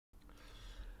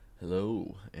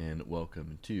Hello and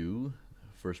welcome to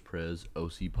First Pres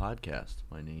OC Podcast.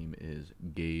 My name is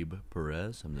Gabe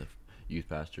Perez. I'm the youth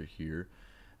pastor here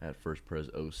at First Pres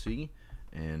OC,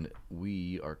 and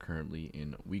we are currently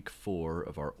in week 4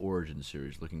 of our Origin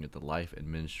series, looking at the life and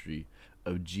ministry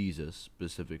of Jesus,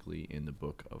 specifically in the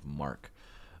book of Mark.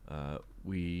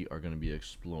 We are going to be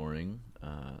exploring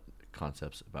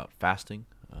concepts about fasting,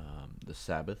 the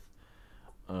Sabbath,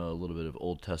 a little bit of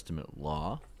Old Testament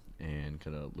law, and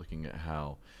kind of looking at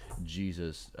how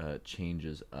Jesus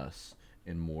changes us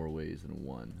in more ways than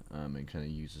one, and kind of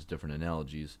uses different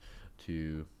analogies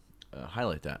to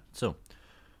highlight that. So,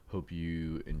 hope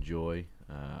you enjoy.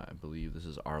 I believe this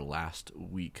is our last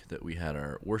week that we had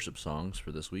our worship songs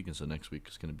for this week, and so next week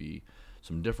is going to be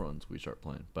some different ones we start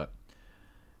playing. But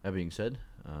that being said,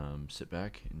 sit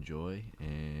back, enjoy,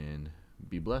 and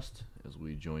be blessed as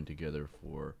we join together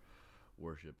for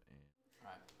worship.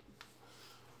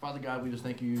 Father God, we just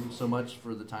thank you so much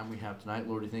for the time we have tonight.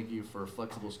 Lord, we thank you for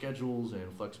flexible schedules and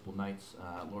flexible nights.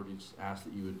 Lord, we just ask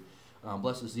that you would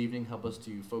bless this evening, help us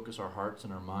to focus our hearts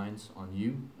and our minds on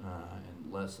you,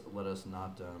 and let us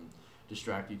not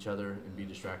distract each other and be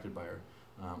distracted by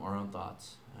our own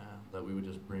thoughts, that we would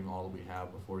just bring all that we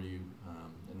have before you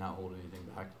and not hold anything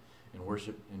back and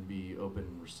worship and be open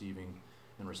and receiving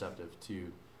and receptive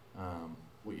to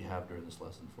what you have during this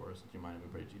lesson for us. In your mind, we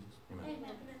pray, Jesus. Amen.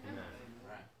 Amen. Amen.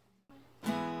 Oh,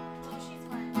 she's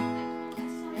fine.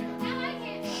 I like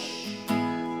it.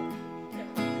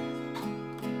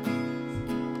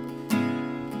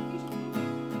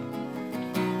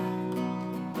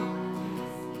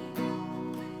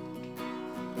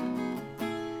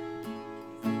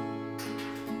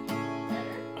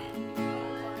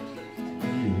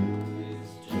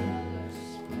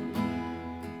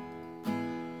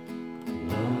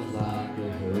 Love's like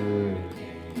a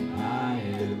hurricane, I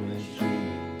am a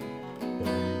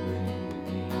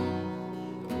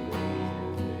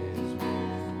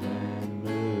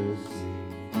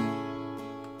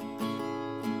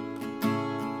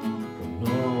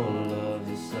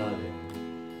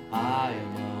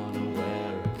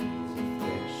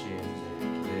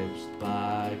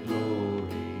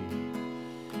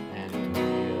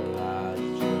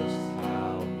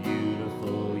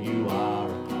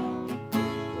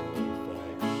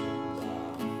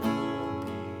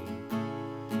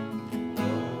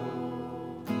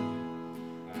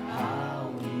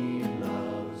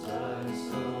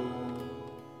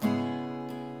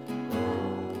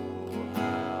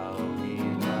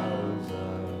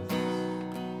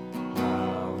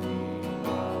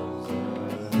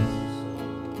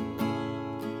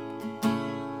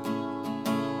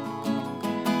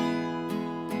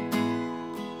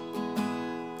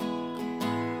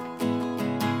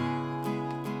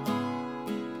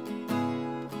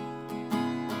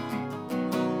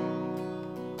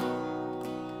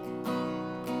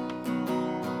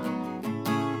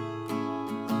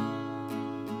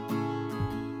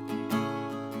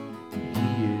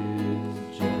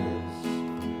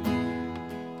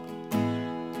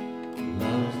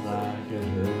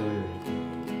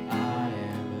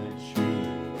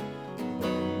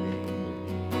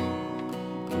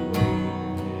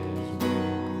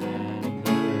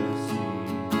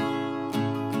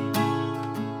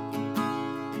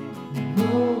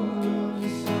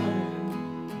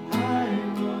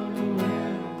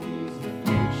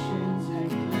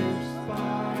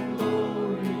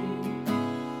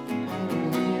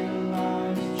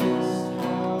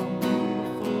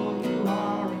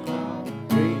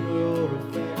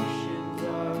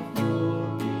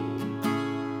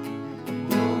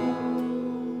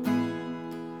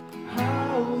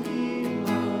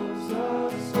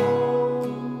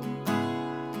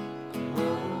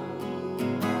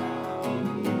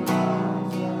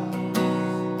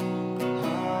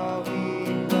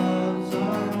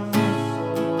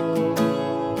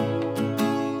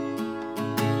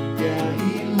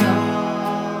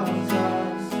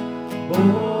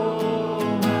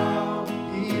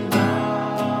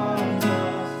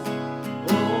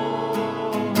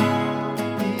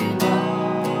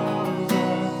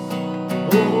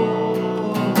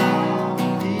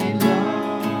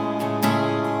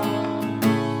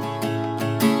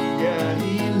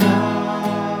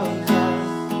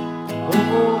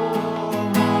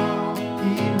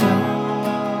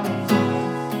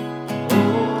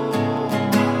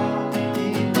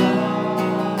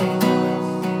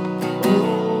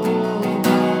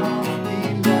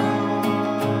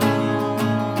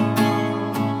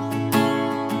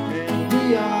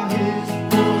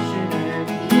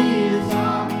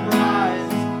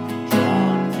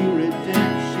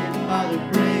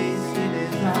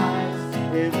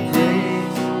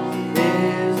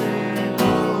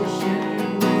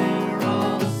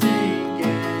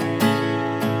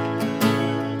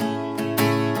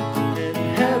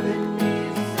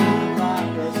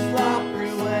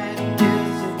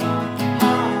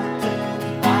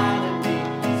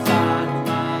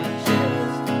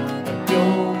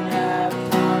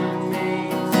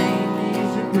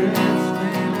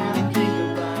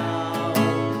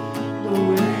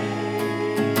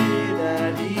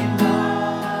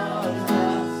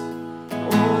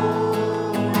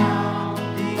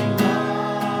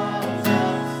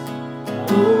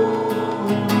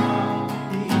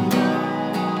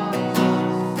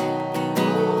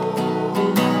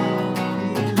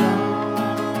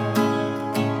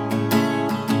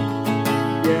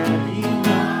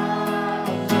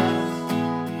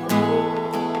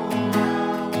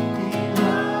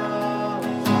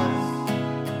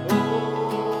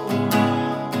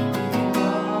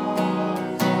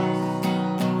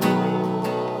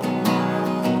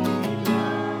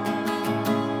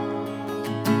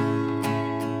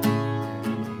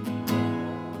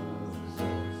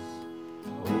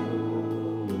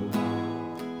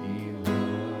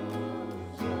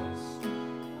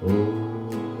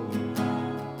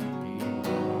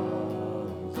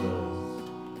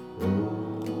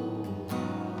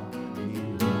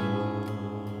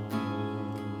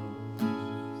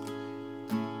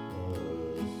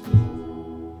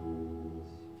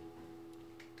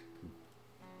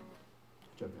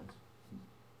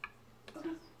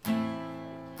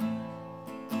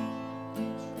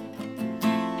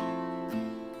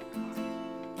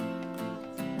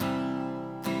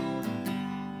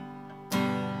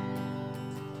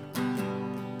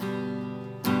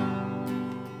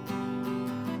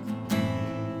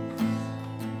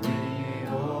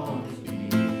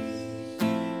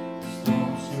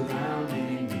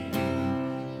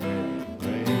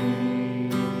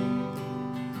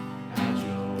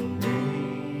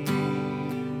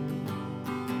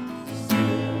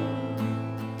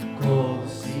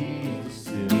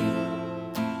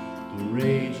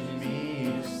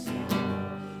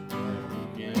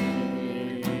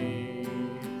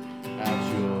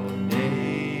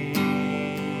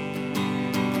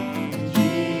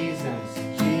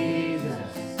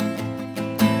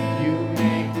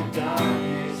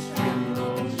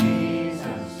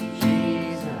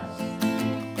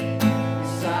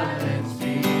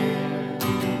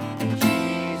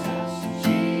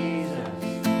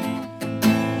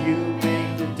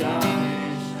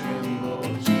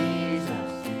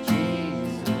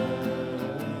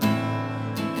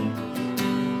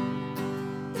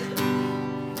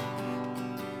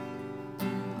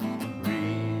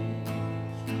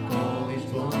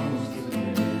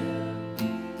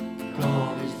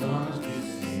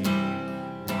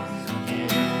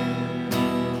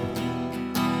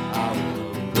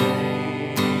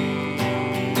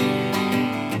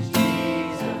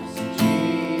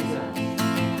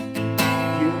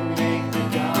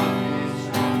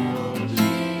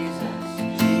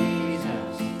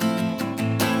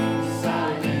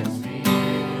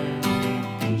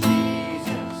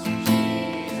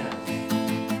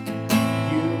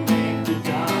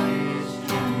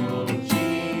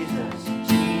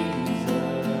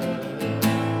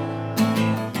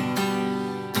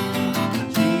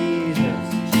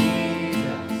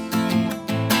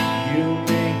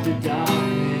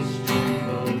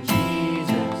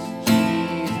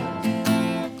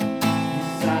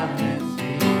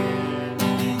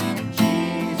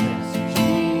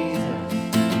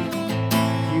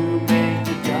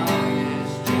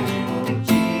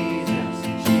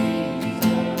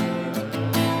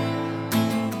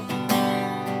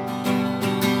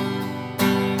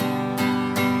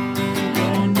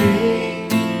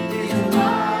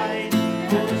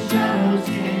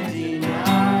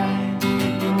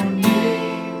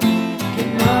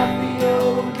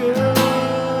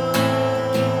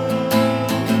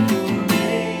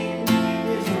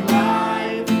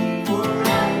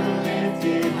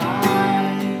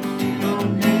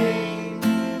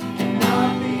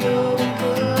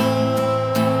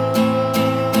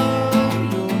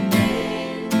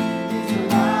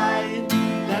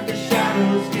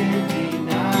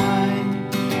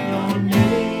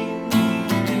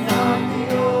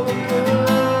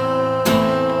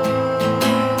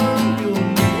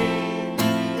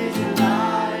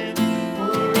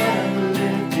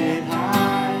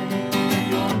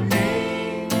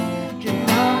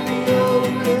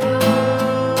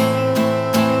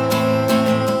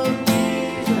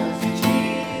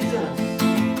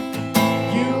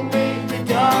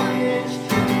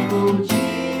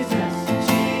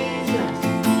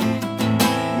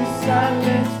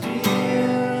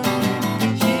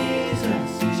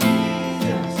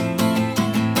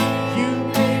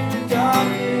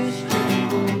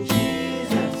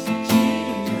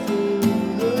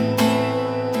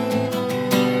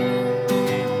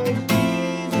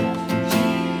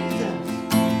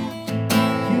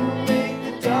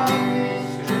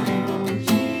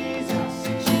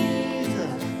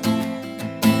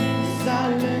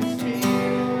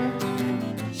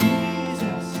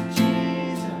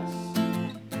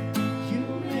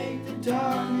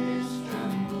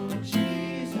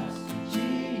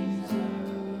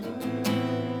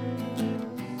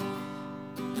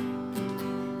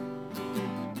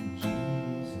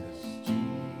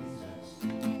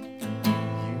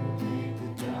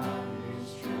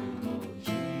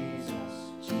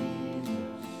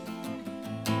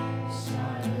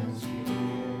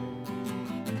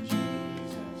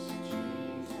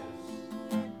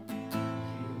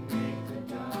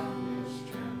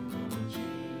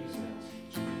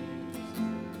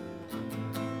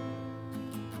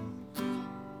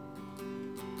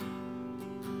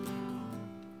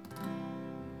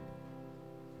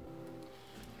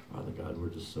we're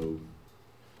just so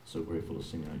grateful to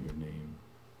sing out your name.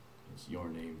 It's your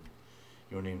name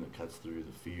that cuts through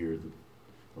the fear,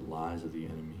 the lies of the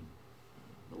enemy,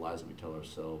 the lies that we tell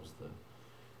ourselves,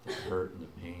 the hurt and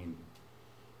the pain,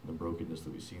 and the brokenness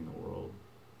that we see in the world.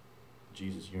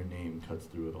 Jesus, your name cuts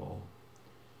through it all.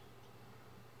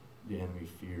 The enemy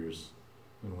fears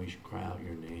when we cry out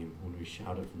your name, when we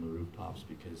shout it from the rooftops,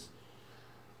 because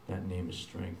that name is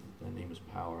strength, that name is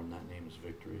power, and that name is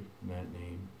victory, and that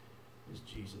name is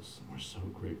Jesus. And we're so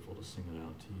grateful to sing it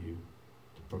out to you,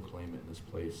 to proclaim it in this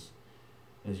place.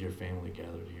 As your family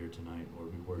gathered here tonight,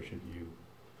 Lord, we worship you.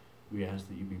 We ask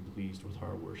that you be pleased with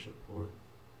our worship, Lord.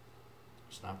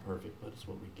 It's not perfect, but it's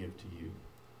what we give to you.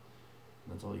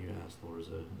 And that's all you ask, Lord, is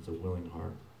a willing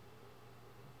heart.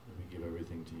 That we give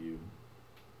everything to you,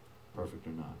 perfect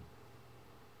or not.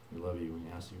 We love you, and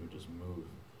we ask you to just move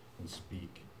and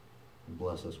speak and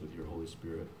bless us with your Holy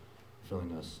Spirit,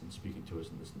 filling us and speaking to us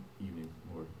in this evening,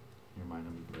 Lord. In your mind,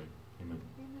 let me pray. Amen.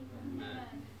 Amen.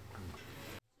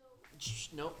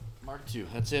 Nope, Mark 2.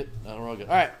 That's it. We're all good.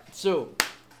 All right, so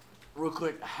real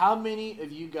quick, how many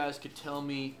of you guys could tell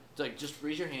me, like, just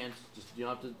raise your hands, just you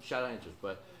don't have to shout out answers,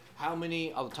 but how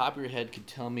many off the top of your head could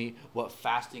tell me what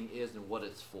fasting is and what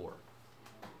it's for?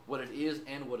 What it is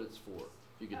and what it's for.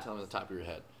 If you could tell me on the top of your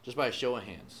head, just by a show of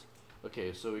hands.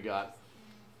 Okay, so we got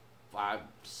 5,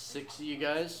 6 of you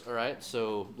guys. All right,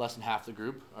 so less than half the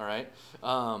group. All right.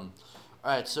 All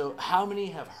right, so how many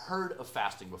have heard of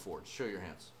fasting before? Just show your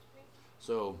hands.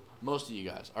 So most of you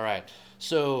guys. All right.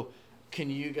 So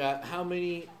how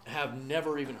many have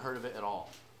never even heard of it at all?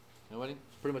 Nobody?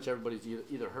 Pretty much everybody's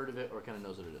either heard of it or kind of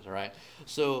knows what it is. All right.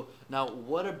 So now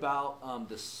what about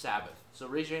the Sabbath? So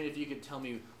raise your hand if you could tell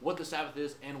me what the Sabbath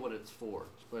is and what it's for.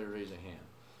 Just go ahead and raise a hand.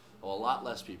 Well, a lot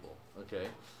less people. Okay.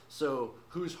 So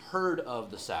who's heard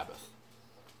of the Sabbath?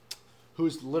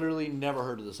 Who's literally never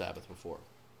heard of the Sabbath before?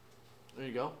 There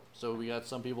you go. So we got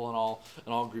some people in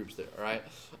all groups there. All right.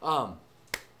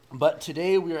 But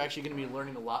today we are actually going to be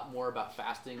learning a lot more about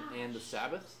fasting and the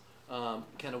Sabbath,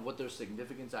 kind of what their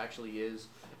significance actually is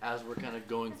as we're kind of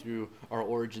going through our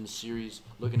origin series,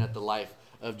 looking at the life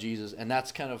of Jesus. And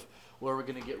that's kind of where we're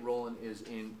going to get rolling is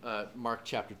in Mark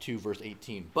chapter 2, verse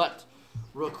 18. But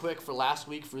real quick, for last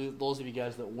week, for those of you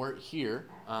guys that weren't here,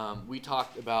 we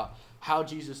talked about how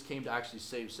Jesus came to actually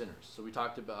save sinners. So we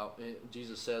talked about,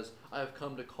 Jesus says, I have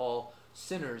come to call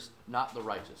sinners, not the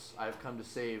righteous. I have come to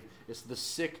save, it's the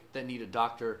sick that need a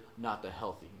doctor, not the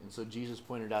healthy. And so Jesus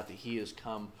pointed out that he has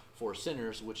come for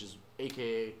sinners, which is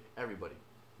AKA everybody.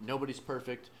 Nobody's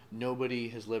perfect. Nobody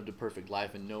has lived a perfect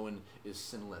life, and no one is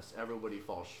sinless. Everybody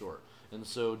falls short. And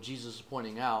so Jesus is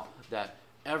pointing out that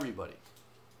everybody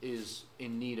is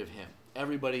in need of him.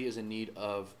 Everybody is in need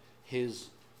of his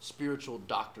spiritual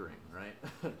doctoring,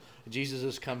 right? Jesus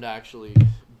has come to actually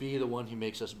be the one who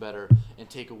makes us better and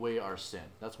take away our sin.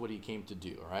 That's what he came to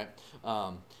do, all right?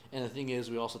 And the thing is,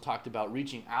 we also talked about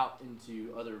reaching out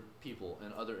into other people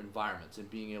and other environments and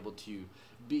being able to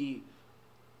be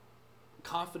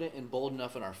confident and bold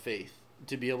enough in our faith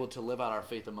to be able to live out our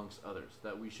faith amongst others,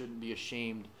 that we shouldn't be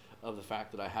ashamed of the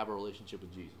fact that I have a relationship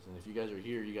with Jesus. And if you guys are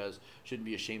here, you guys shouldn't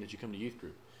be ashamed that you come to youth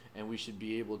group. And we should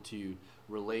be able to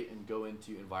relate and go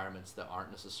into environments that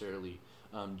aren't necessarily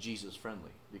Jesus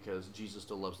friendly, because Jesus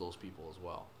still loves those people as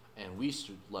well. And we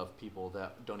should love people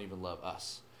that don't even love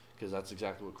us, because that's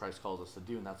exactly what Christ calls us to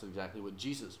do, and that's exactly what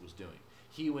Jesus was doing.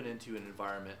 He went into an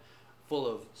environment full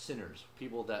of sinners,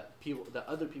 people that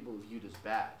other people viewed as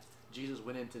bad. Jesus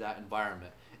went into that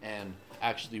environment and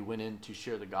actually went in to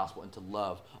share the gospel and to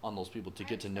love on those people, to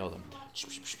get to know them.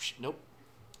 Nope.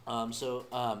 So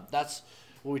that's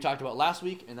what we talked about last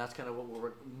week, and that's kind of what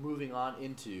we're moving on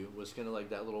into, was kind of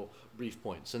like that little brief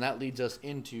point. So that leads us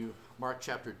into Mark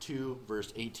chapter 2,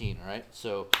 verse 18, all right?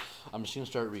 So I'm just going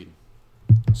to start reading.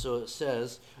 So it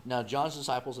says, now John's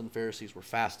disciples and Pharisees were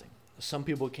fasting. Some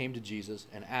people came to Jesus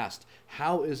and asked,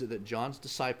 how is it that John's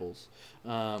disciples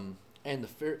and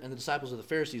the disciples of the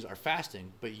Pharisees are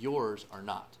fasting, but yours are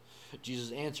not?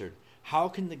 Jesus answered, how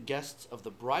can the guests of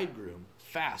the bridegroom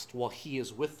fast while he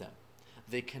is with them?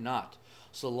 They cannot,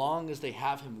 so long as they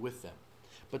have him with them.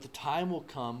 But the time will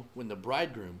come when the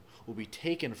bridegroom will be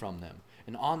taken from them,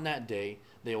 and on that day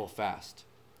they will fast.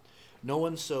 No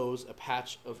one sews a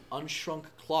patch of unshrunk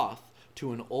cloth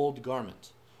to an old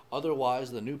garment.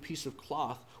 Otherwise, the new piece of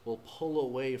cloth will pull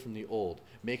away from the old,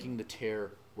 making the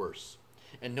tear worse.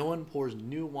 And no one pours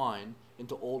new wine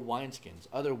into old wineskins.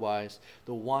 Otherwise,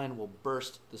 the wine will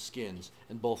burst the skins,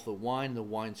 and both the wine and the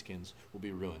wineskins will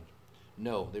be ruined.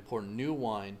 No, they pour new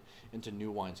wine into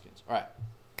new wineskins. All right.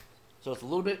 So it's a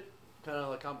little bit kind of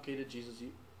like complicated. Jesus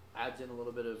adds in a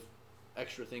little bit of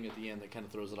extra thing at the end that kind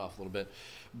of throws it off a little bit,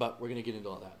 but we're going to get into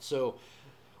all that. So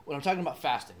when I'm talking about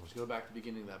fasting, let's go back to the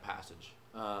beginning of that passage.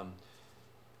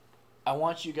 I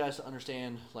want you guys to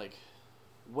understand like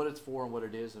what it's for and what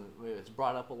it is, and it's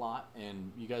brought up a lot,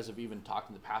 and you guys have even talked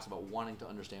in the past about wanting to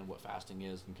understand what fasting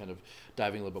is and kind of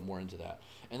diving a little bit more into that.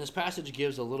 And this passage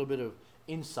gives a little bit of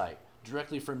insight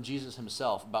directly from Jesus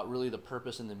himself about really the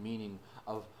purpose and the meaning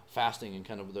of fasting and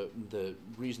kind of the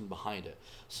reason behind it.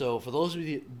 So for those of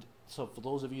you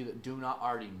that do not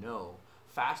already know,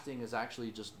 fasting is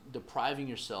actually just depriving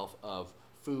yourself of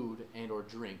food and or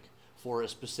drink for a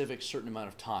specific certain amount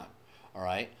of time. All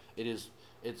right, it's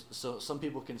so some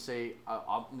people can say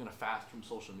I'm going to fast from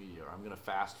social media, or I'm going to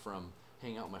fast from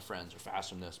hanging out with my friends, or fast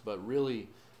from this. But really,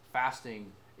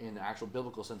 fasting in the actual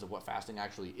biblical sense of what fasting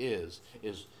actually is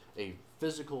a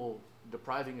physical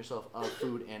depriving yourself of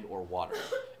food and or water.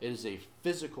 It is a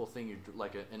physical thing,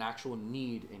 like an actual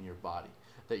need in your body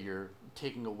that you're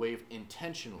taking away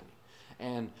intentionally.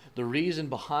 And the reason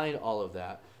behind all of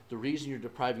that, the reason you're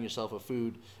depriving yourself of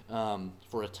food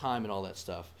for a time and all that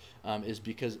stuff is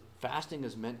because fasting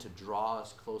is meant to draw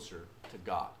us closer to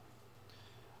God.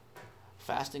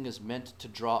 Fasting is meant to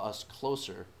draw us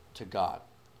closer to God,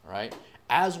 all right?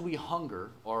 As we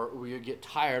hunger or we get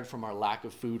tired from our lack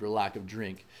of food or lack of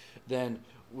drink, then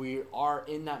we are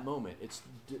in that moment. It's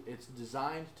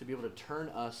designed to be able to turn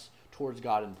us towards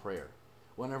God in prayer.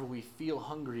 Whenever we feel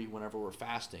hungry, whenever we're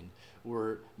fasting,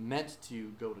 we're meant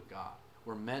to go to God.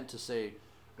 We're meant to say,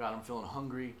 God, I'm feeling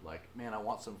hungry. Like, man, I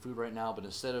want some food right now. But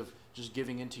instead of just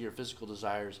giving into your physical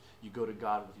desires, you go to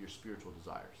God with your spiritual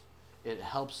desires. It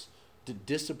helps to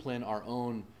discipline our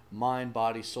own mind,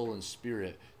 body, soul, and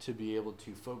spirit to be able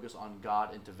to focus on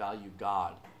God and to value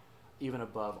God even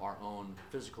above our own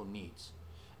physical needs.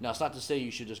 Now, it's not to say you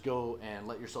should just go and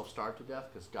let yourself starve to death,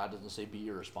 because God doesn't say be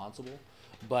irresponsible.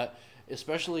 But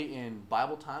especially in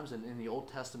Bible times and in the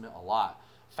Old Testament a lot,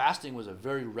 fasting was a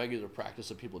very regular practice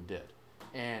that people did.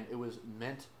 And it was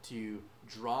meant to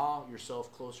draw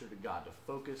yourself closer to God, to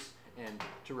focus and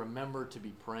to remember to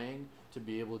be praying, to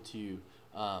be able to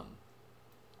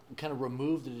kind of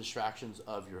remove the distractions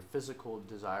of your physical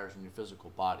desires and your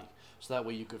physical body. So that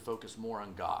way you could focus more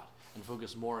on God and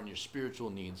focus more on your spiritual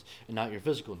needs and not your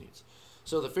physical needs.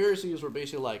 So the Pharisees were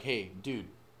basically like, hey, dude,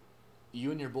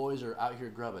 you and your boys are out here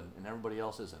grubbing and everybody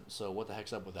else isn't. So what the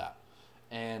heck's up with that?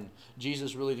 And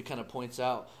Jesus really kind of points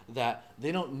out that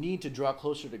they don't need to draw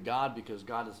closer to God because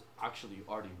God is actually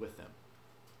already with them.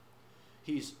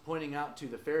 He's pointing out to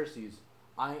the Pharisees,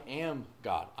 I am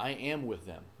God. I am with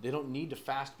them. They don't need to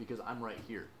fast because I'm right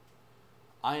here.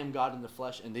 I am God in the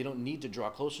flesh, and they don't need to draw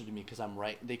closer to me because I'm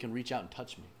right. They can reach out and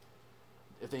touch me.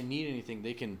 If they need anything,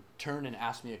 they can turn and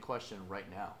ask me a question right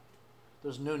now.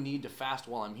 There's no need to fast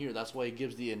while I'm here. That's why he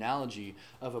gives the analogy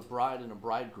of a bride and a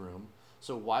bridegroom.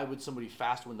 So why would somebody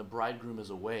fast when the bridegroom is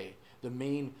away? The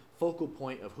main focal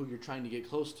point of who you're trying to get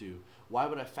close to. Why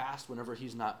would I fast when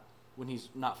he's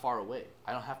not far away?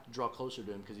 I don't have to draw closer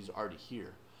to him because he's already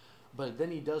here. But then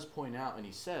he does point out and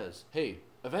he says, hey,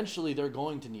 eventually they're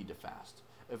going to need to fast.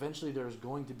 Eventually there's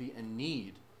going to be a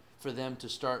need for them to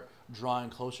start drawing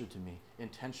closer to me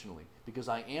intentionally, because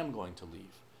I am going to leave.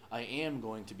 I am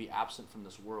going to be absent from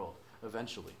this world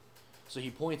eventually. So he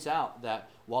points out that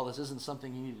while this isn't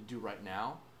something you need to do right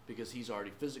now, because he's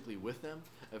already physically with them,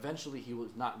 eventually he was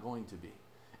not going to be.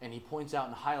 And he points out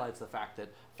and highlights the fact that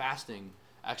fasting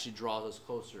actually draws us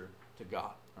closer to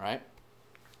God. All right?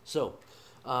 So,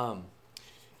 and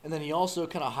then he also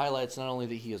kind of highlights not only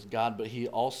that he is God, but he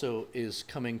also is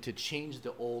coming to change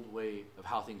the old way of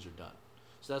how things are done.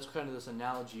 So that's kind of this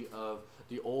analogy of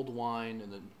the old wine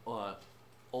and the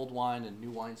old wine and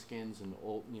new wineskins and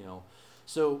old,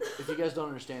 So if you guys don't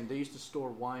understand, they used to store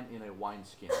wine in a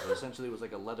wineskin. So essentially it was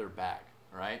like a leather bag,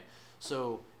 all right?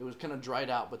 So it was kind of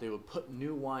dried out, but they would put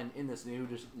new wine in this and they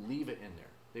would just leave it in there.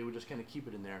 They would just kind of keep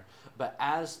it in there. But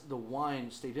as the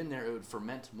wine stayed in there, it would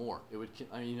ferment more. It would,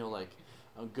 like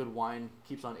a good wine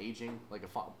keeps on aging, like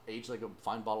age like a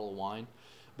fine bottle of wine.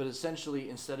 But essentially,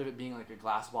 instead of it being like a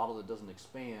glass bottle that doesn't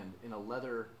expand, in a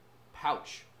leather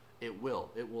pouch, it will,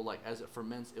 like, as it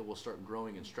ferments, it will start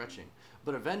growing and stretching.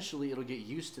 But eventually, it'll get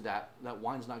used to that. That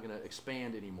wine's not going to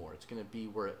expand anymore. It's going to be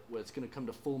where it's going to come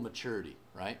to full maturity,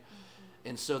 right? Mm-hmm.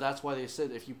 And so that's why they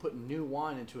said if you put new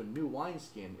wine into a new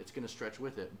wineskin, it's going to stretch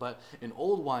with it. But an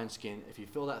old wineskin, if you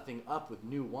fill that thing up with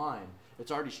new wine,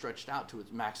 it's already stretched out to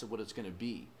its max of what it's going to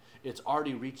be. It's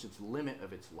already reached its limit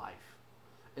of its life.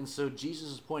 And so Jesus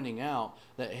is pointing out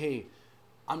that, hey,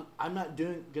 I'm not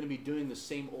going to be doing the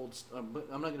same old. I'm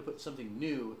not going to put something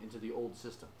new into the old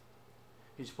system.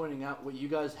 He's pointing out what you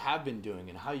guys have been doing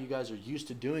and how you guys are used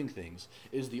to doing things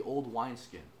is the old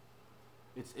wineskin.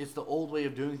 It's the old way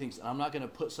of doing things, and I'm not going to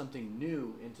put something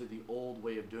new into the old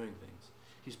way of doing things.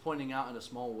 He's pointing out in a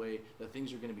small way that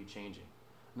things are going to be changing.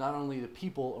 Not only the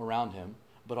people around him,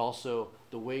 but also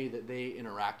the way that they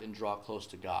interact and draw close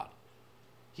to God.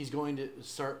 He's going to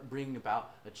start bringing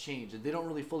about a change. And they don't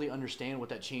really fully understand what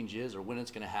that change is or when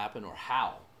it's going to happen or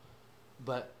how.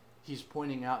 But he's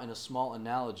pointing out in a small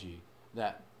analogy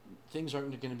that things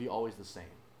aren't going to be always the same.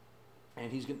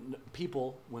 And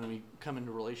people, when we come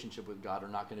into relationship with God, are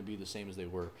not going to be the same as they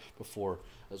were before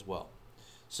as well.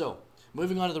 So,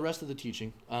 moving on to the rest of the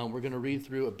teaching, we're going to read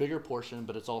through a bigger portion,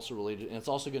 but it's also related, and it's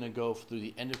also going to go through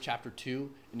the end of chapter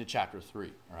 2 into chapter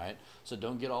 3, all right? So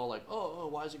don't get all like, oh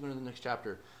why is it going to the next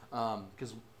chapter?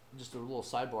 Because just a little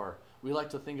sidebar, we like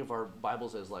to think of our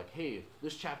Bibles as like, hey,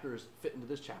 this chapter is fit into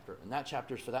this chapter, and that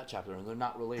chapter is for that chapter, and they're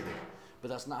not related. But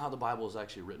that's not how the Bible is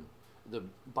actually written. The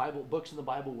books in the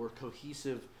Bible were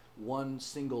cohesive, one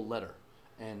single letter,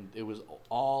 and it was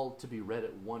all to be read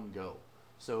at one go.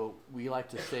 So we like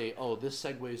to say, oh, this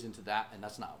segues into that, and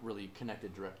that's not really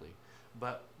connected directly.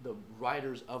 But the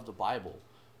writers of the Bible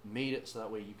made it so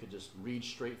that way you could just read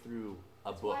straight through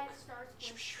a book. Why it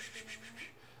starts with the beginning.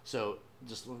 So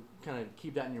just kind of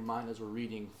keep that in your mind as we're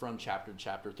reading from chapter to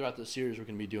chapter. Throughout the series, we're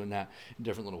going to be doing that in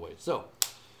different little ways. So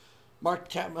Mark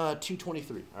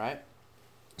 2:23, all right?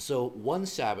 So one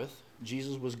Sabbath,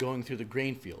 Jesus was going through the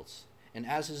grain fields, and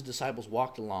as his disciples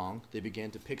walked along, they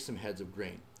began to pick some heads of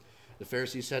grain. The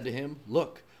Pharisees said to him,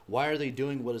 "Look, why are they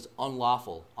doing what is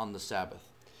unlawful on the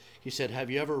Sabbath?" He said, "Have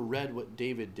you ever read what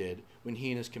David did when he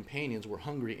and his companions were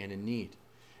hungry and in need?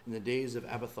 In the days of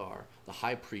Abiathar, the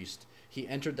high priest, he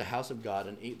entered the house of God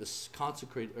and ate the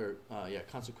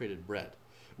consecrated bread,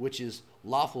 which is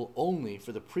lawful only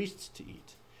for the priests to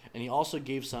eat. And he also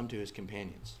gave some to his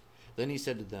companions. Then he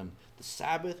said to them, the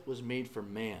Sabbath was made for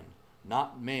man,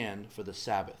 not man for the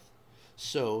Sabbath.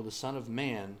 So the Son of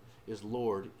Man is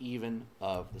Lord even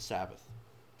of the Sabbath."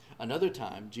 Another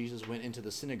time, Jesus went into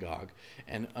the synagogue,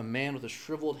 and a man with a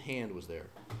shriveled hand was there.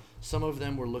 Some of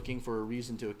them were looking for a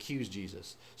reason to accuse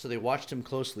Jesus, so they watched him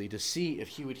closely to see if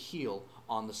he would heal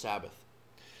on the Sabbath.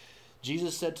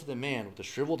 Jesus said to the man with the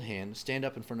shriveled hand, "Stand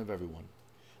up in front of everyone."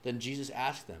 Then Jesus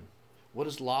asked them, "What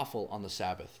is lawful on the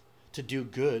Sabbath? To do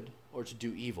good or to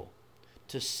do evil?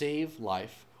 To save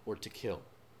life or to kill?"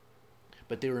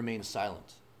 But they remained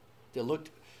silent.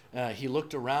 He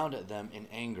looked around at them in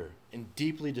anger and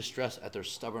deeply distressed at their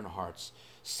stubborn hearts,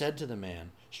 said to the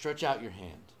man, "Stretch out your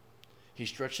hand." He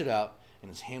stretched it out, and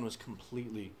his hand was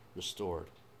completely restored.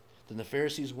 Then the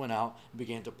Pharisees went out and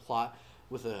began to plot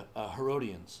with the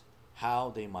Herodians how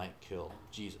they might kill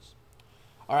Jesus.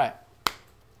 All right,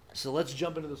 so let's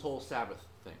jump into this whole Sabbath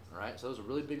thing, all right? So that was a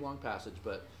really big, long passage,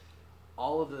 but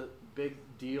all of the big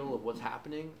deal of what's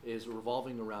happening is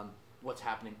revolving around what's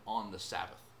happening on the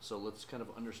Sabbath. So let's kind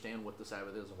of understand what the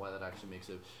Sabbath is and why that actually makes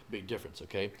a big difference,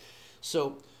 okay?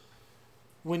 So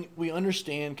when we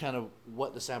understand kind of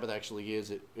what the Sabbath actually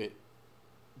is, it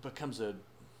becomes a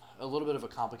little bit of a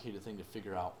complicated thing to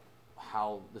figure out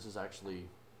how this is actually,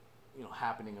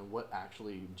 happening and what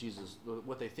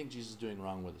they think Jesus is doing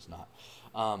wrong, what it's not.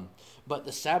 But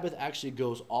the Sabbath actually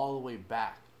goes all the way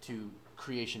back to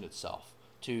creation itself,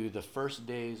 to the first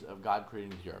days of God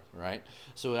creating the earth, right?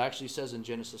 So it actually says in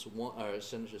Genesis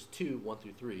 2, 1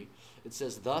 through 3, it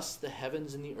says, "Thus the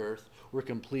heavens and the earth were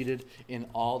completed in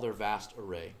all their vast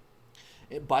array.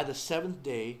 By the seventh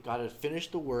day, God had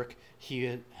finished the work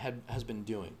he has been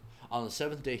doing. On the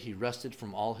seventh day, he rested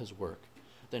from all his work.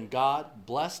 Then God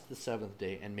blessed the seventh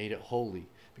day and made it holy,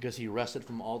 because he rested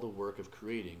from all the work of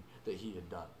creating that he had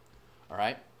done." All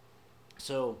right?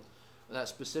 So that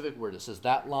specific word, it says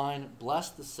that line,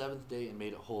 "blessed the seventh day and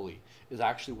made it holy," is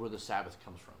actually where the Sabbath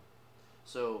comes from.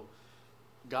 So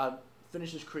God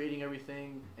finishes creating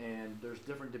everything, and there's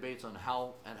different debates on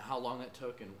how long that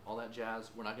took and all that jazz.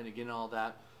 We're not going to get into all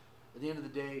that. At the end of the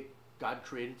day, God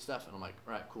created stuff, and I'm like,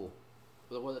 all right, cool.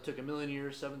 But whether it took 1,000,000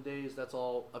 years, 7 days, that's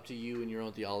all up to you and your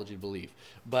own theology to believe.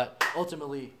 But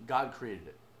ultimately, God created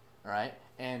it, all right?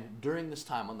 And during this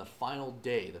time, on the final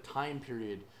day, the time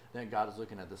period that God is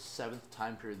looking at, the seventh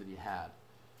time period that he had,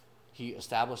 he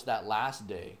established that last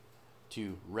day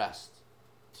to rest,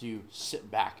 to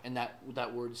sit back. And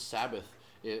that word Sabbath,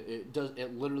 it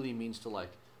literally means to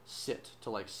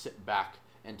sit back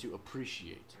and to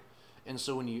appreciate. And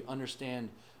so when you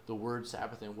understand the word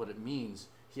Sabbath and what it means,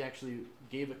 he actually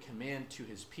gave a command to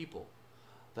his people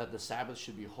that the Sabbath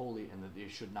should be holy and that they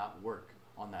should not work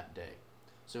on that day.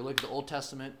 So look at the Old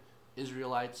Testament,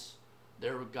 Israelites, they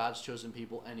were God's chosen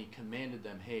people, and he commanded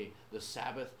them, hey, the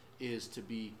Sabbath is to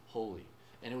be holy.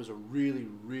 And it was a really,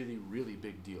 really, really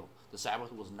big deal. The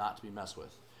Sabbath was not to be messed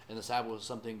with. And the Sabbath was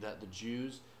something that the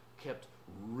Jews kept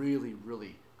really,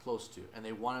 really close to, and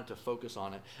they wanted to focus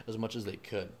on it as much as they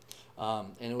could.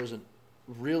 And it was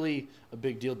really a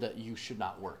big deal that you should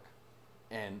not work,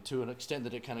 and to an extent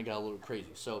that it kind of got a little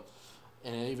crazy. So,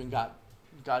 and it even God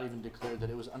even declared that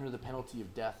it was under the penalty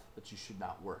of death that you should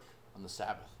not work on the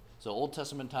Sabbath. So Old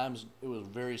Testament times, it was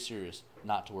very serious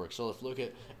not to work. So let's look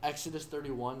at Exodus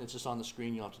 31. It's just on the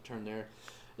screen. You'll have to turn there.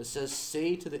 It says,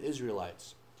 "Say to the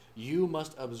Israelites, you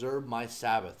must observe my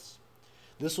Sabbaths.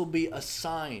 This will be a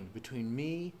sign between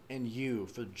me and you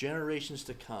for generations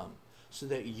to come, so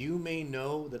that you may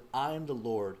know that I am the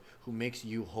Lord who makes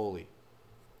you holy.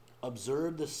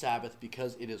 Observe the Sabbath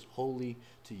because it is holy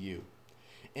to you.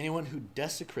 Anyone who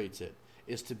desecrates it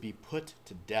is to be put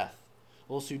to death.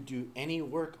 Those who do any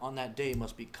work on that day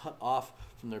must be cut off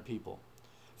from their people.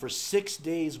 For 6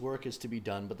 days work is to be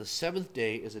done, but the seventh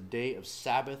day is a day of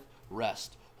Sabbath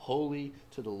rest, holy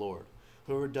to the Lord.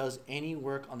 Whoever does any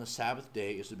work on the Sabbath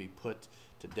day is to be put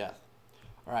to death."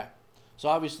 All right. So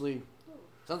obviously,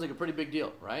 sounds like a pretty big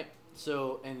deal, right?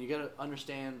 So, and you got to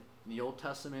understand, in the Old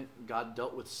Testament, God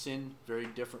dealt with sin very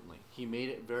differently. He made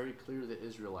it very clear to the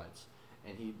Israelites.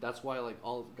 And that's why, like,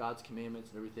 all of God's commandments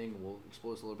and everything, we'll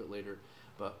explore this a little bit later,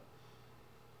 but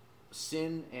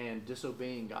sin and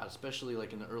disobeying God, especially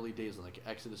like in the early days, like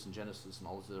Exodus and Genesis and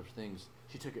all those other things,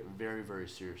 he took it very, very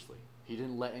seriously. He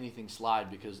didn't let anything slide,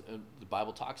 because the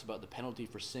Bible talks about the penalty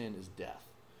for sin is death.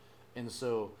 And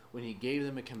so when he gave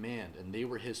them a command and they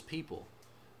were his people,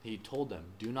 he told them,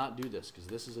 do not do this, because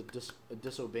this is a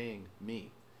disobeying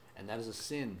me. And that is a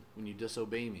sin when you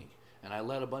disobey me. And I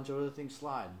let a bunch of other things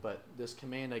slide, but this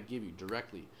command I give you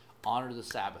directly, honor the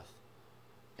Sabbath.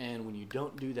 And when you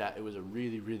don't do that, it was a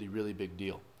really, really, really big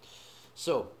deal.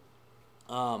 So,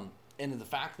 and the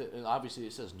fact that, and obviously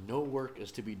it says no work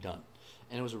is to be done.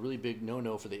 And it was a really big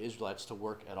no-no for the Israelites to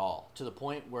work at all. To the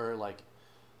point where, like,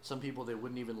 some people, they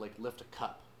wouldn't even, like, lift a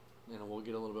cup. You know, we'll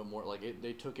get a little bit more, like,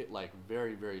 they took it, like,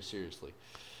 very, very seriously.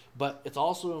 But it's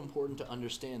also important to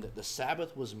understand that the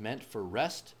Sabbath was meant for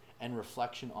rest and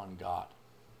reflection on God.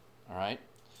 All right?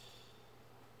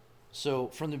 So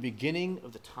from the beginning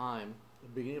of time,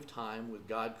 with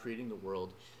God creating the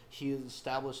world, he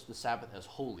established the Sabbath as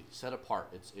holy, set apart.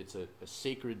 It's a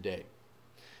sacred day.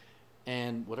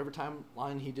 And whatever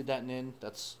timeline he did that in,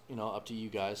 that's, up to you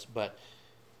guys. But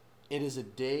it is a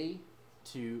day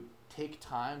to take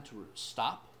time to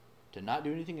stop, to not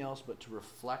do anything else, but to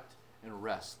reflect and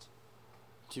rest.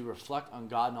 To reflect on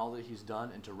God and all that he's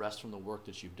done, and to rest from the work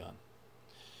that you've done.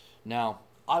 Now,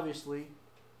 obviously,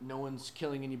 no one's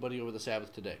killing anybody over the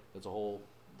Sabbath today. That's a whole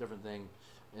different thing,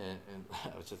 and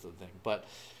it's just a thing. But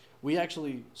we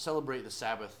actually celebrate the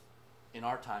Sabbath in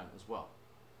our time as well.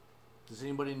 Does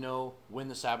anybody know when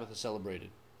the Sabbath is celebrated?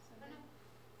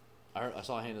 I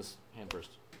saw a hand first.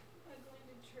 Like going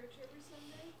to church every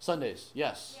Sunday? Sundays,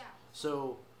 yes. Yeah.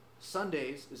 So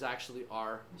Sundays is actually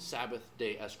our Sabbath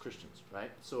day as Christians,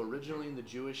 right? So originally in the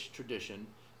Jewish tradition,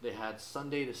 they had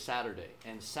Sunday to Saturday,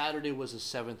 and Saturday was the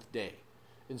seventh day.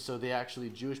 And so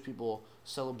Jewish people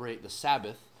celebrate the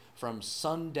Sabbath from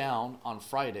sundown on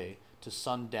Friday to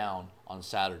sundown on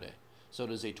Saturday. So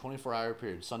it is a 24-hour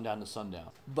period, sundown to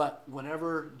sundown. But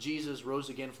whenever Jesus rose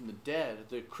again from the dead,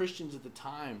 the Christians at the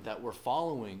time that were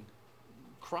following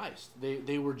Christ,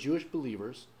 they were Jewish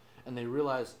believers, and they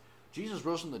realized, Jesus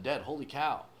rose from the dead, holy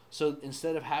cow. So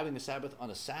instead of having the Sabbath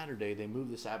on a Saturday, they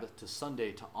moved the Sabbath to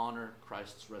Sunday to honor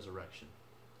Christ's resurrection.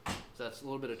 So that's a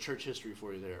little bit of church history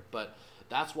for you there. But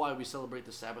that's why we celebrate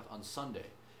the Sabbath on Sunday.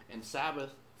 And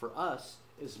Sabbath, for us,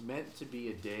 is meant to be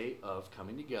a day of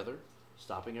coming together,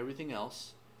 stopping everything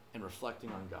else, and reflecting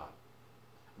on God.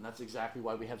 And that's exactly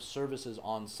why we have services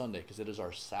on Sunday, because it is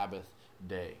our Sabbath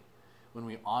day. When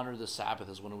we honor the Sabbath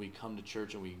is when we come to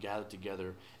church and we gather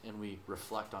together and we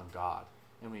reflect on God.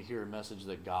 And we hear a message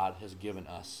that God has given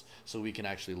us so we can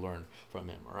actually learn from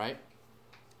him, all right?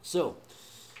 So,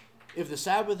 if the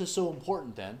Sabbath is so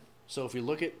important then, so if we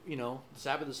look at, the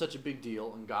Sabbath is such a big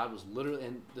deal, and God was literally,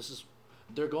 and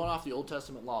they're going off the Old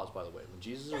Testament laws, by the way. When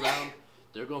Jesus is around,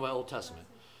 they're going by Old Testament.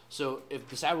 So if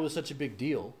the Sabbath was such a big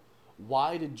deal,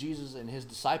 why did Jesus and his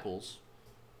disciples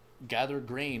gather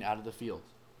grain out of the field?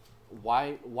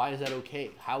 Why is that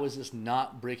okay? How is this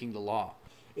not breaking the law?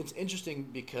 It's interesting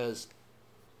because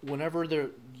whenever they're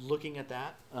looking at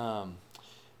that,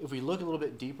 if we look a little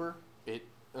bit deeper,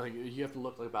 you have to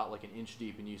look about like an inch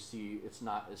deep, and you see it's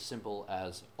not as simple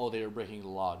as, they were breaking the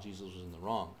law, Jesus was in the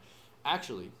wrong.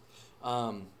 Actually,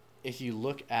 if you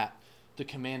look at the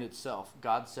command itself,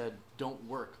 God said, don't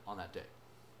work on that day.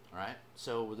 All right?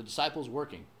 So were the disciples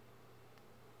working?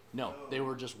 No, they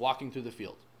were just walking through the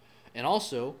field. And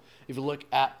also, if you look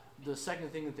at the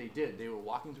second thing that they did, they were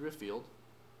walking through a field,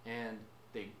 and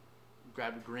they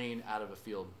grabbed grain out of a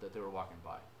field that they were walking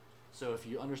by. So if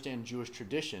you understand Jewish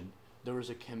tradition, there was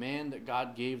a command that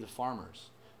God gave the farmers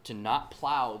to not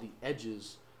plow the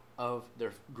edges of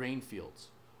their grain fields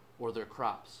or their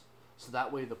crops. So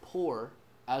that way the poor,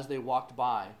 as they walked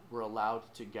by, were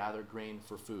allowed to gather grain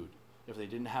for food. If they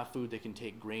didn't have food, they can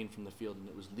take grain from the field, and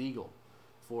it was legal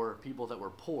for people that were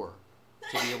poor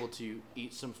to be able to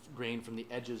eat some grain from the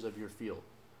edges of your field.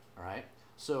 All right?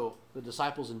 So the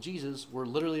disciples and Jesus were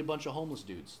literally a bunch of homeless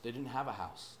dudes. They didn't have a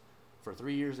house. For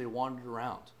 3 years, they wandered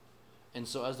around. And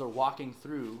so as they're walking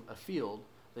through a field,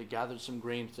 they gathered some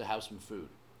grain to have some food.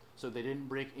 So they didn't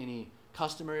break any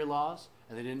customary laws,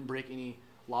 and they didn't break any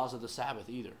laws of the Sabbath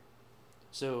either.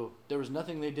 So there was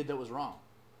nothing they did that was wrong.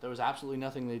 There was absolutely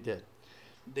nothing they did.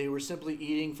 They were simply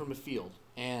eating from a field.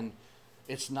 And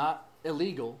it's not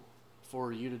illegal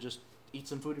for you to just eat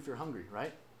some food if you're hungry,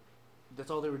 right?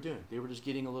 That's all they were doing. They were just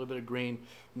getting a little bit of grain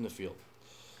from the field.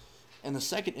 And the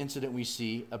second incident we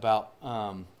see about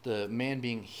the man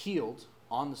being healed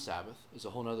on the Sabbath is a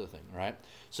whole other thing, right?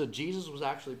 So Jesus was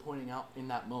actually pointing out in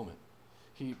that moment.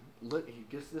 He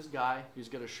gets this guy, he's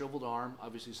got a shriveled arm.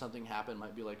 Obviously something happened,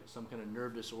 might be like some kind of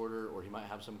nerve disorder, or he might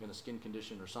have some kind of skin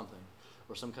condition or something,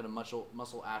 or some kind of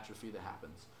muscle atrophy that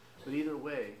happens. But either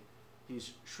way,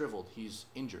 he's shriveled, he's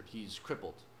injured, he's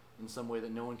crippled in some way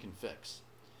that no one can fix.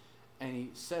 And he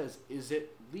says, is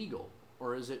it legal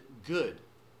or is it good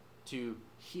to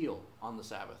heal on the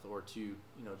Sabbath, or to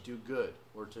do good,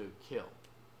 or to kill?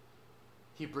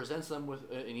 He presents them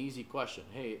with an easy question.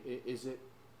 Hey,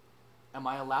 am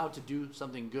I allowed to do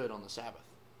something good on the Sabbath?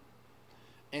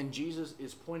 And Jesus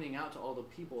is pointing out to all the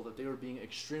people that they were being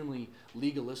extremely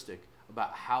legalistic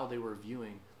about how they were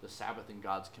viewing the Sabbath and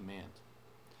God's command.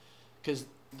 Because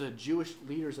the Jewish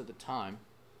leaders at the time,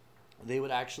 they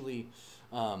would actually,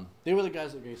 they were the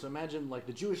guys, okay, so imagine like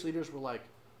the Jewish leaders were like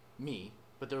me,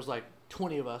 but there was like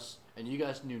 20 of us, and you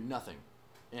guys knew nothing.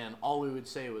 And all we would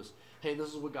say was, hey, this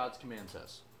is what God's command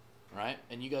says, right?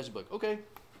 And you guys would be like, okay.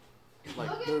 Like,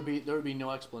 okay. There would be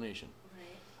no explanation. Right.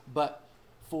 But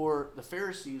for the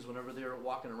Pharisees, whenever they were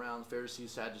walking around,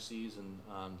 Pharisees, Sadducees,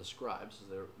 and the scribes, as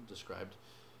they're described,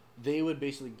 they would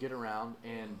basically get around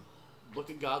and look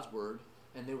at God's word,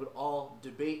 and they would all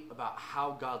debate about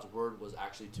how God's word was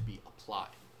actually to be applied,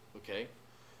 okay?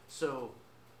 So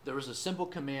there was a simple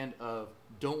command of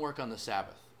don't work on the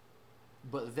Sabbath.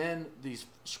 But then these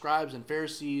scribes and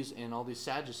Pharisees and all these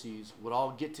Sadducees would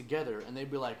all get together, and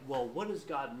they'd be like, well, what does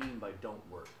God mean by don't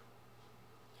work?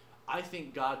 I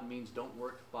think God means don't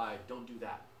work by don't do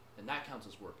that. And that counts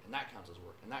as work, and that counts as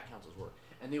work, and that counts as work.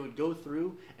 And they would go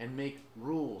through and make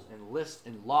rules and lists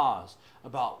and laws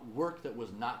about work that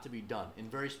was not to be done in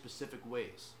very specific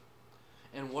ways.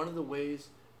 And one of the ways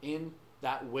in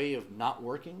that way of not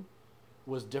working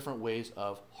was different ways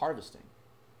of harvesting.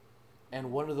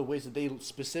 And one of the ways that they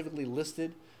specifically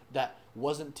listed that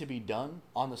wasn't to be done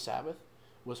on the Sabbath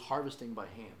was harvesting by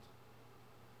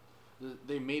hand.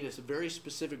 They made a very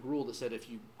specific rule that said if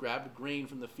you grabbed grain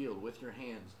from the field with your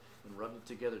hands and rubbed it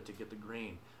together to get the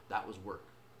grain, that was work.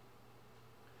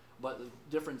 But the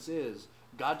difference is,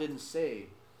 God didn't say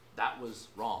that was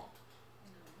wrong.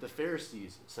 The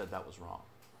Pharisees said that was wrong.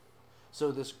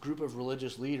 So this group of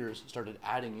religious leaders started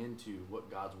adding into what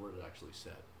God's word had actually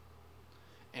said.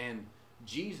 And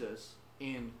Jesus,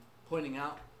 in pointing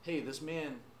out, hey, this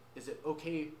man, is it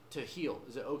okay to heal?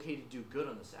 Is it okay to do good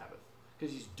on the Sabbath?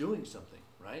 Because he's doing something,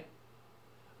 right?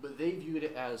 But they viewed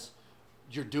it as,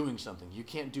 you're doing something. You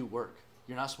can't do work.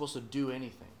 You're not supposed to do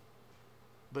anything.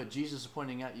 But Jesus is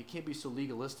pointing out, you can't be so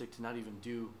legalistic to not even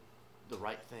do the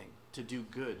right thing, to do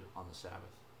good on the Sabbath.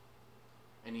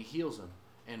 And he heals them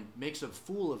and makes a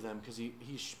fool of them because he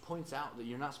points out that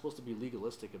you're not supposed to be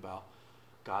legalistic about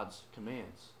God's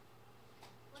commands.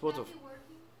 Would that be working?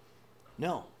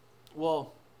 No.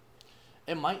 Well,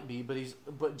 it might be,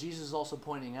 but Jesus is also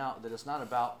pointing out that it's not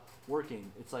about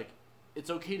working. It's like, it's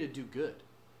okay to do good.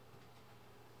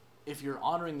 If you're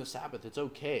honoring the Sabbath, it's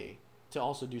okay to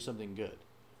also do something good.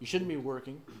 You shouldn't be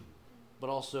working, but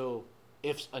also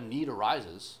if a need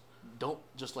arises, don't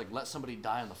just like let somebody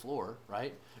die on the floor,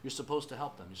 right? You're supposed to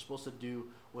help them. You're supposed to do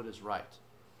what is right.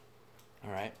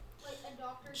 All right? Like a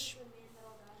doctor gives a man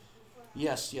that'll die before.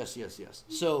 Yes.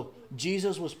 So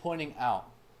Jesus was pointing out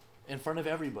in front of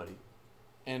everybody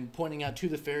and pointing out to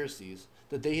the Pharisees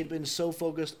that they had been so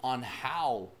focused on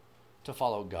how to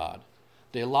follow God,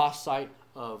 they lost sight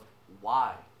of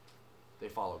why they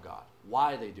follow God,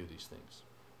 why they do these things.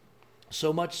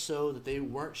 So much so that they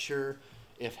weren't sure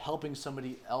if helping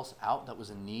somebody else out that was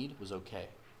in need was okay.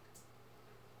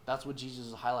 That's what Jesus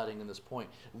is highlighting in this point.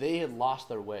 They had lost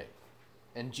their way.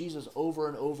 And Jesus over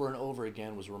and over and over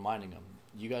again was reminding them,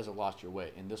 you guys have lost your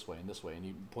way in this way, in this way. And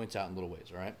he points out in little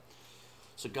ways, all right?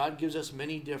 So God gives us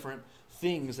many different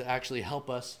things that actually help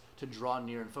us to draw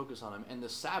near and focus on him. And the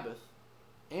Sabbath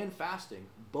and fasting,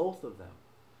 both of them,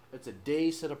 it's a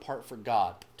day set apart for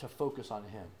God to focus on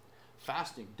him.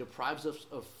 Fasting deprives us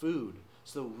of food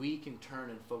so that we can turn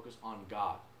and focus on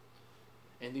God.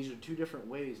 And these are two different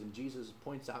ways, and Jesus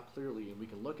points out clearly, and we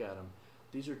can look at them.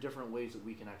 These are different ways that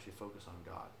we can actually focus on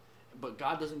God. But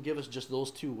God doesn't give us just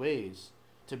those two ways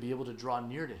to be able to draw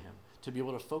near to him, to be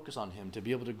able to focus on him, to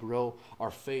be able to grow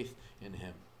our faith in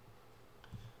him.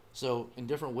 So in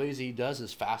different ways he does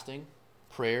is fasting,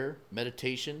 prayer,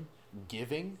 meditation,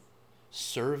 giving,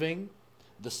 serving,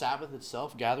 the Sabbath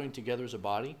itself, gathering together as a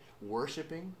body,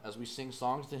 worshiping as we sing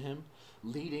songs to him,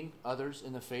 leading others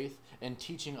in the faith, and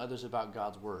teaching others about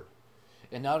God's word.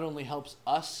 It not only helps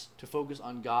us to focus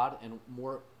on God and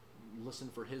more listen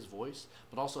for his voice,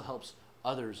 but also helps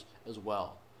others as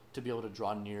well to be able to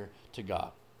draw near to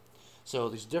God. So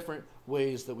these different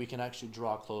ways that we can actually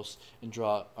draw close and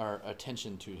draw our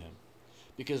attention to him.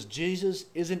 Because Jesus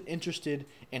isn't interested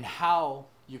in how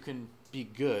you can be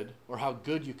good or how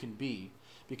good you can be,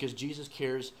 because Jesus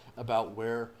cares about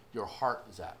where your heart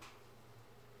is at.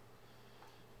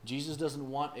 Jesus doesn't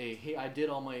want hey, I did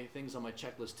all my things on my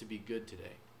checklist to be good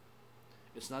today.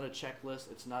 It's not a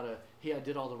checklist. It's not hey, I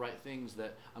did all the right things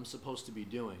that I'm supposed to be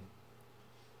doing.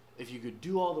 If you could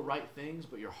do all the right things,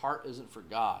 but your heart isn't for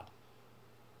God,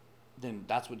 then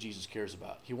that's what Jesus cares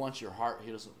about. He wants your heart.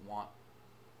 He doesn't want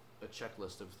a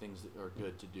checklist of things that are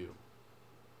good to do.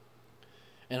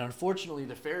 And unfortunately,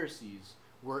 the Pharisees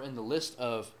were in the list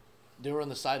of, they were on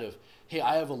the side of, hey,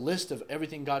 I have a list of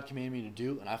everything God commanded me to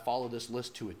do, and I follow this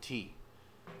list to a T.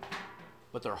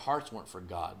 But their hearts weren't for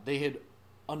God. They had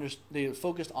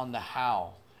focused on the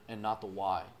how and not the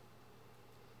why.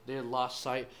 They had lost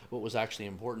sight of what was actually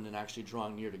important and actually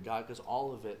drawing near to God, because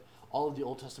all of the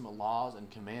Old Testament laws and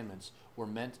commandments were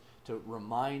meant to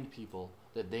remind people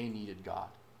that they needed God.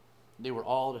 They were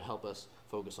all to help us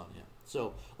focus on him.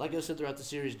 So, like I said throughout the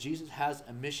series, Jesus has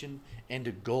a mission and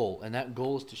a goal, and that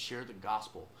goal is to share the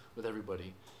gospel with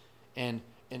everybody. And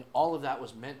all of that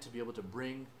was meant to be able to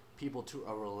bring people to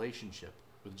a relationship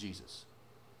with Jesus.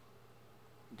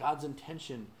 God's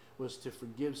intention was to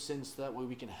forgive sins so that way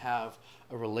we can have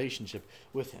a relationship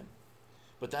with him.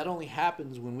 But that only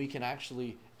happens when we can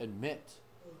actually admit,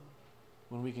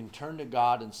 when we can turn to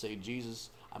God and say, Jesus,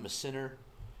 I'm a sinner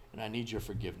and I need your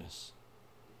forgiveness.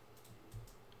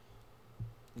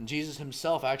 And Jesus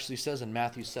himself actually says in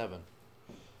Matthew 7,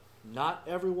 not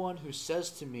everyone who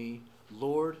says to me,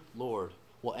 Lord, Lord,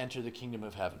 will enter the kingdom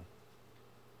of heaven,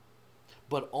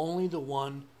 but only the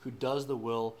one who does the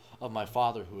will of my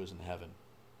Father who is in heaven.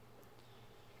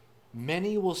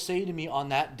 Many will say to me on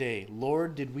that day,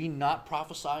 Lord, did we not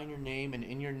prophesy in your name, and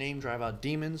in your name drive out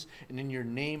demons, and in your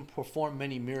name perform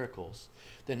many miracles?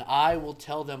 Then I will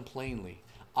tell them plainly,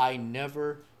 I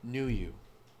never knew you.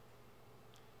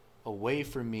 Away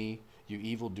from me, you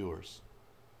evildoers.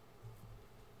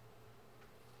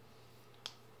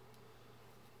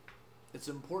 It's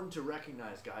important to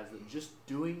recognize, guys, that just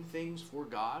doing things for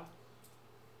God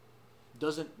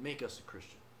doesn't make us a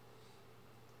Christian.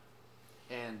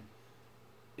 And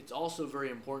it's also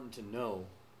very important to know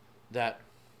that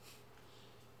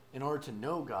in order to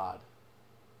know God,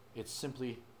 it's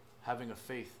simply having a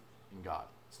faith in God.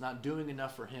 It's not doing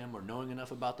enough for him or knowing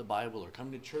enough about the Bible or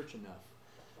coming to church enough,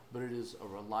 but it is a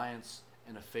reliance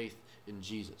and a faith in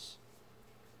Jesus.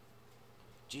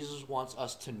 Jesus wants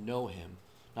us to know him,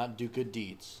 not do good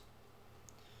deeds.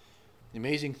 The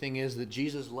amazing thing is that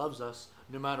Jesus loves us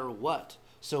no matter what.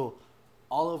 So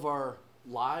all of our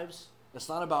lives, it's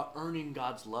not about earning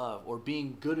God's love or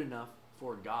being good enough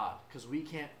for God, because we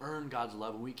can't earn God's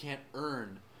love and we can't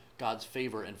earn God's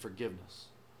favor and forgiveness.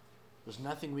 There's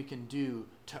nothing we can do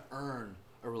to earn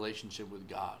a relationship with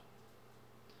God.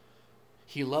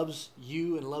 He loves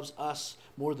you and loves us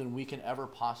more than we can ever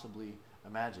possibly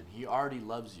imagine. He already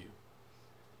loves you.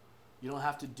 You don't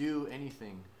have to do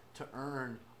anything to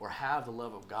earn or have the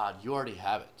love of God. You already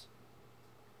have it.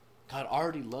 God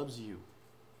already loves you.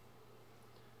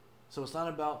 So it's not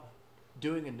about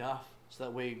doing enough so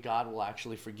that way God will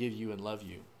actually forgive you and love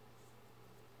you.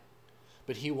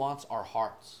 But he wants our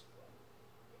hearts.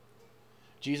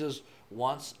 Jesus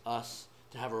wants us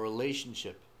to have a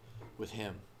relationship with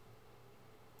him.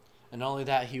 And not only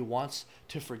that, he wants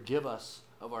to forgive us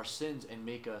of our sins and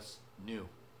make us new.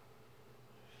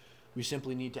 We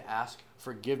simply need to ask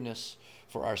forgiveness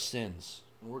for our sins,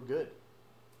 and we're good.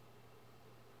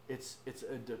 It's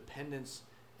a dependence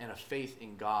and a faith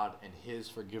in God and his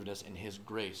forgiveness and his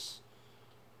grace.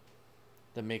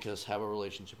 that make us have a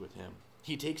relationship with him.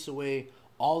 He takes away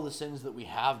all the sins that we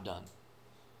have done.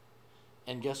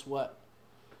 And guess what?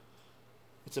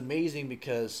 It's amazing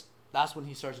because that's when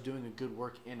he starts doing a good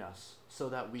work in us so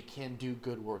that we can do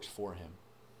good works for him.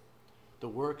 The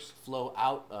works flow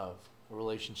out of a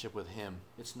relationship with him.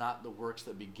 It's not the works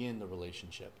that begin the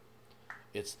relationship.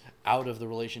 It's out of the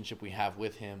relationship we have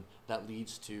with him that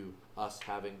leads to us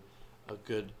having a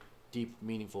good, deep,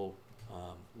 meaningful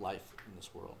life in this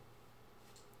world.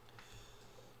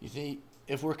 You think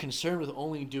if we're concerned with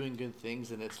only doing good things,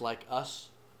 then it's like us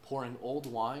pouring old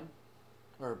wine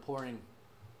or pouring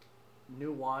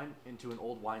new wine into an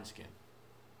old wineskin.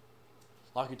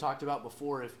 Like we talked about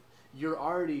before, if you're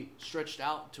already stretched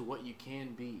out to what you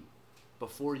can be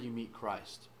before you meet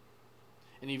Christ.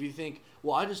 And if you think,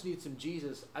 well, I just need some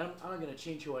Jesus, I'm not going to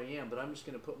change who I am, but I'm just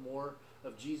going to put more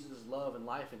of Jesus' love and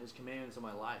life and his commandments in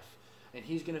my life. And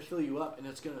he's going to fill you up and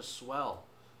it's going to swell.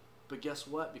 But guess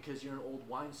what? Because you're an old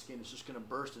wineskin, it's just going to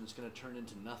burst and it's going to turn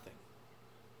into nothing.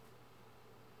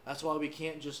 That's why we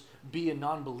can't just be a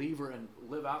non-believer and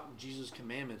live out Jesus'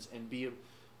 commandments and be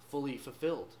fully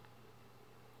fulfilled.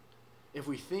 If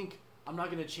we think, I'm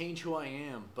not going to change who I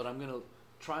am, but I'm going to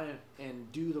try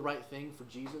and do the right thing for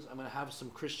Jesus, I'm going to have some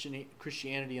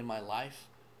Christianity in my life,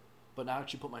 but not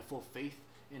actually put my full faith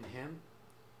in him,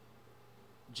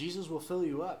 Jesus will fill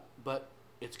you up, but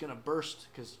it's going to burst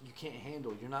because you can't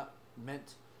handle. You're not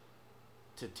meant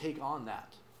to take on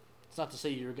that. It's not to say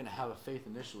you're going to have a faith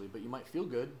initially, but you might feel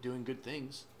good doing good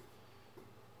things.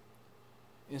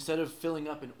 Instead of filling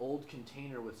up an old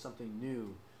container with something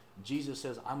new, Jesus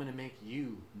says, I'm going to make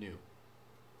you new.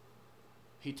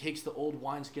 He takes the old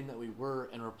wineskin that we were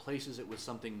and replaces it with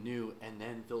something new and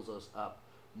then fills us up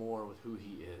more with who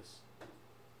he is,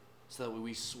 so that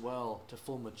we swell to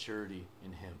full maturity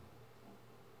in him.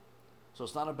 So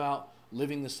it's not about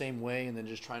living the same way and then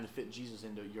just trying to fit Jesus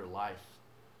into your life,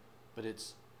 but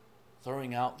it's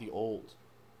throwing out the old.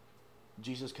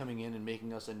 Jesus coming in and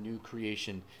making us a new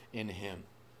creation in him.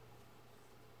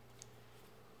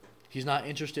 He's not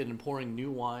interested in pouring new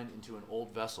wine into an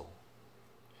old vessel.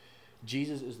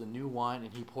 Jesus is the new wine,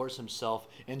 and he pours himself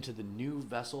into the new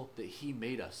vessel that he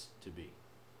made us to be.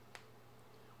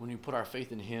 When we put our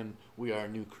faith in him, we are a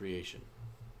new creation.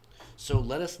 So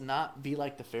let us not be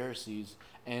like the Pharisees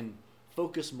and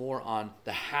focus more on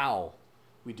the how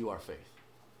we do our faith.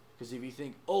 Because if you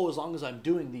think, as long as I'm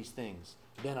doing these things,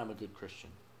 then I'm a good Christian.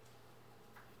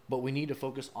 But we need to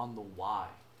focus on the why.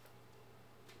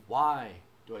 Why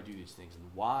do I do these things? And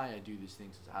why I do these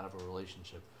things is out of a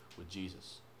relationship with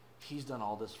Jesus. He's done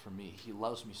all this for me. He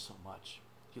loves me so much.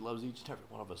 He loves each and every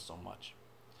one of us so much.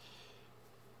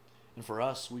 And for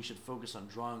us, we should focus on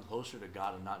drawing closer to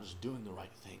God and not just doing the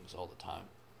right things all the time.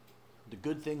 The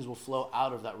good things will flow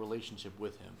out of that relationship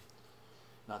with him,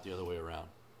 not the other way around.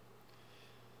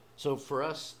 So for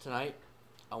us tonight,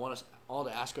 I want us all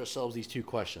to ask ourselves these two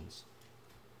questions.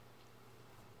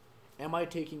 Am I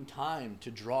taking time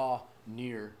to draw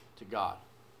near to God?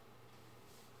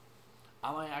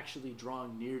 Am I actually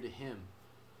drawing near to him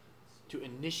to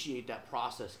initiate that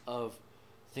process of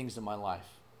things in my life?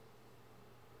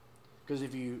 Because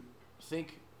if you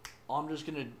think, I'm just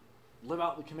going to live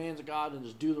out the commands of God and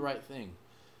just do the right thing,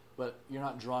 but you're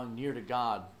not drawing near to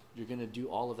God, you're going to do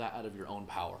all of that out of your own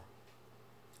power.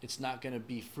 It's not going to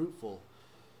be fruitful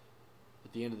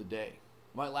at the end of the day.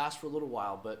 It might last for a little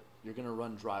while, but you're going to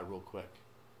run dry real quick.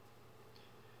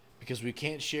 Because we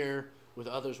can't share with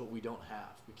others what we don't have.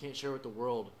 We can't share with the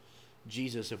world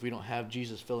Jesus if we don't have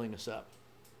Jesus filling us up.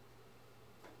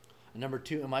 And number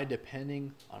two, am I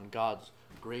depending on God's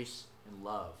grace and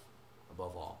love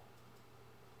above all?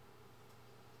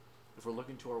 If we're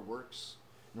looking to our works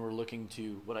and we're looking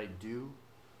to what I do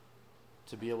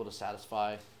to be able to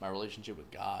satisfy my relationship with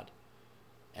God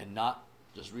and not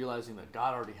just realizing that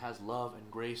God already has love and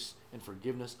grace and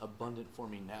forgiveness abundant for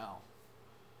me now.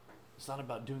 It's not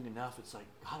about doing enough. It's like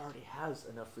God already has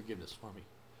enough forgiveness for me.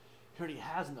 He already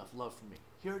has enough love for me.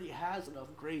 He already has enough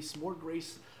grace, more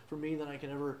grace for me than I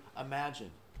can ever imagine.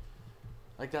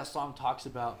 Like that song talks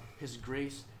about, his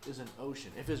grace is an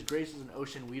ocean. If his grace is an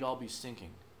ocean, we'd all be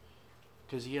sinking.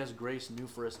 Because he has grace new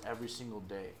for us every single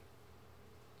day.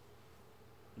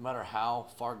 No matter how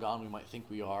far gone we might think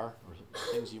we are, or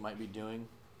things you might be doing,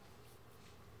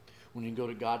 when you go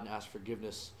to God and ask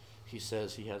forgiveness, he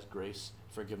says he has grace,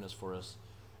 forgiveness for us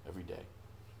every day.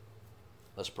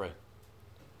 Let's pray.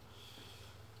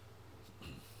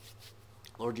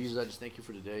 Lord Jesus, I just thank you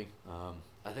for today.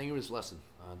 I thank you for this lesson,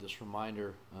 this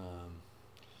reminder,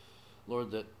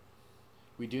 Lord, that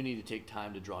we do need to take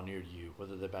time to draw near to you,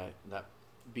 whether that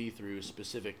be through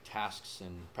specific tasks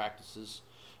and practices,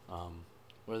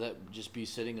 whether that just be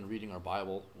sitting and reading our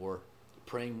Bible or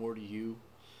praying more to you,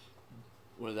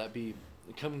 whether that be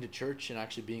coming to church and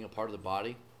actually being a part of the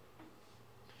body,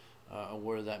 or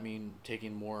whether that mean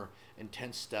taking more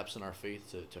intense steps in our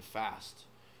faith to fast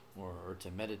or to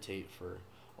meditate for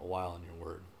a while in your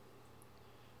word.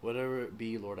 Whatever it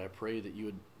be, Lord, I pray that you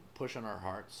would push on our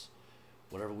hearts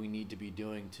whatever we need to be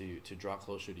doing to draw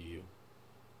closer to you.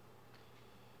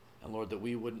 And Lord, that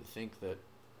we wouldn't think that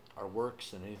our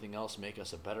works and anything else make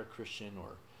us a better Christian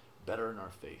or better in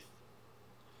our faith.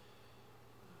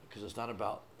 Because it's not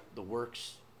about the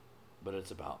works, but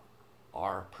it's about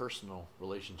our personal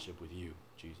relationship with you,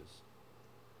 Jesus.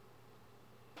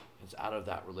 It's out of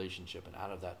that relationship and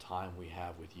out of that time we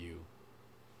have with you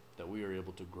that we are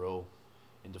able to grow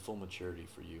into full maturity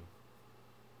for you.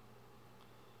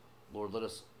 Lord, let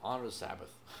us honor the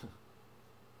Sabbath.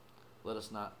 Let us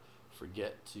not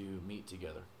forget to meet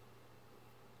together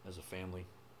as a family.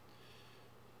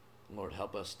 Lord,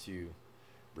 help us to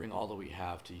bring all that we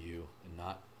have to you and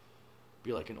not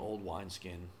be like an old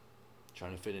wineskin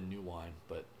trying to fit in new wine,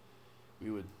 but we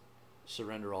would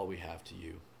surrender all we have to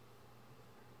you.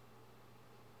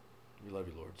 We love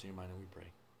you, Lord. It's in your mind and we pray.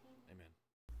 Amen.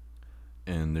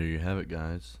 And there you have it,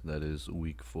 guys. That is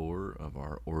week 4 of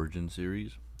our Origin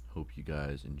series. Hope you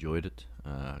guys enjoyed it,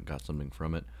 got something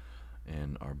from it,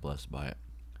 and are blessed by it.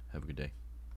 Have a good day.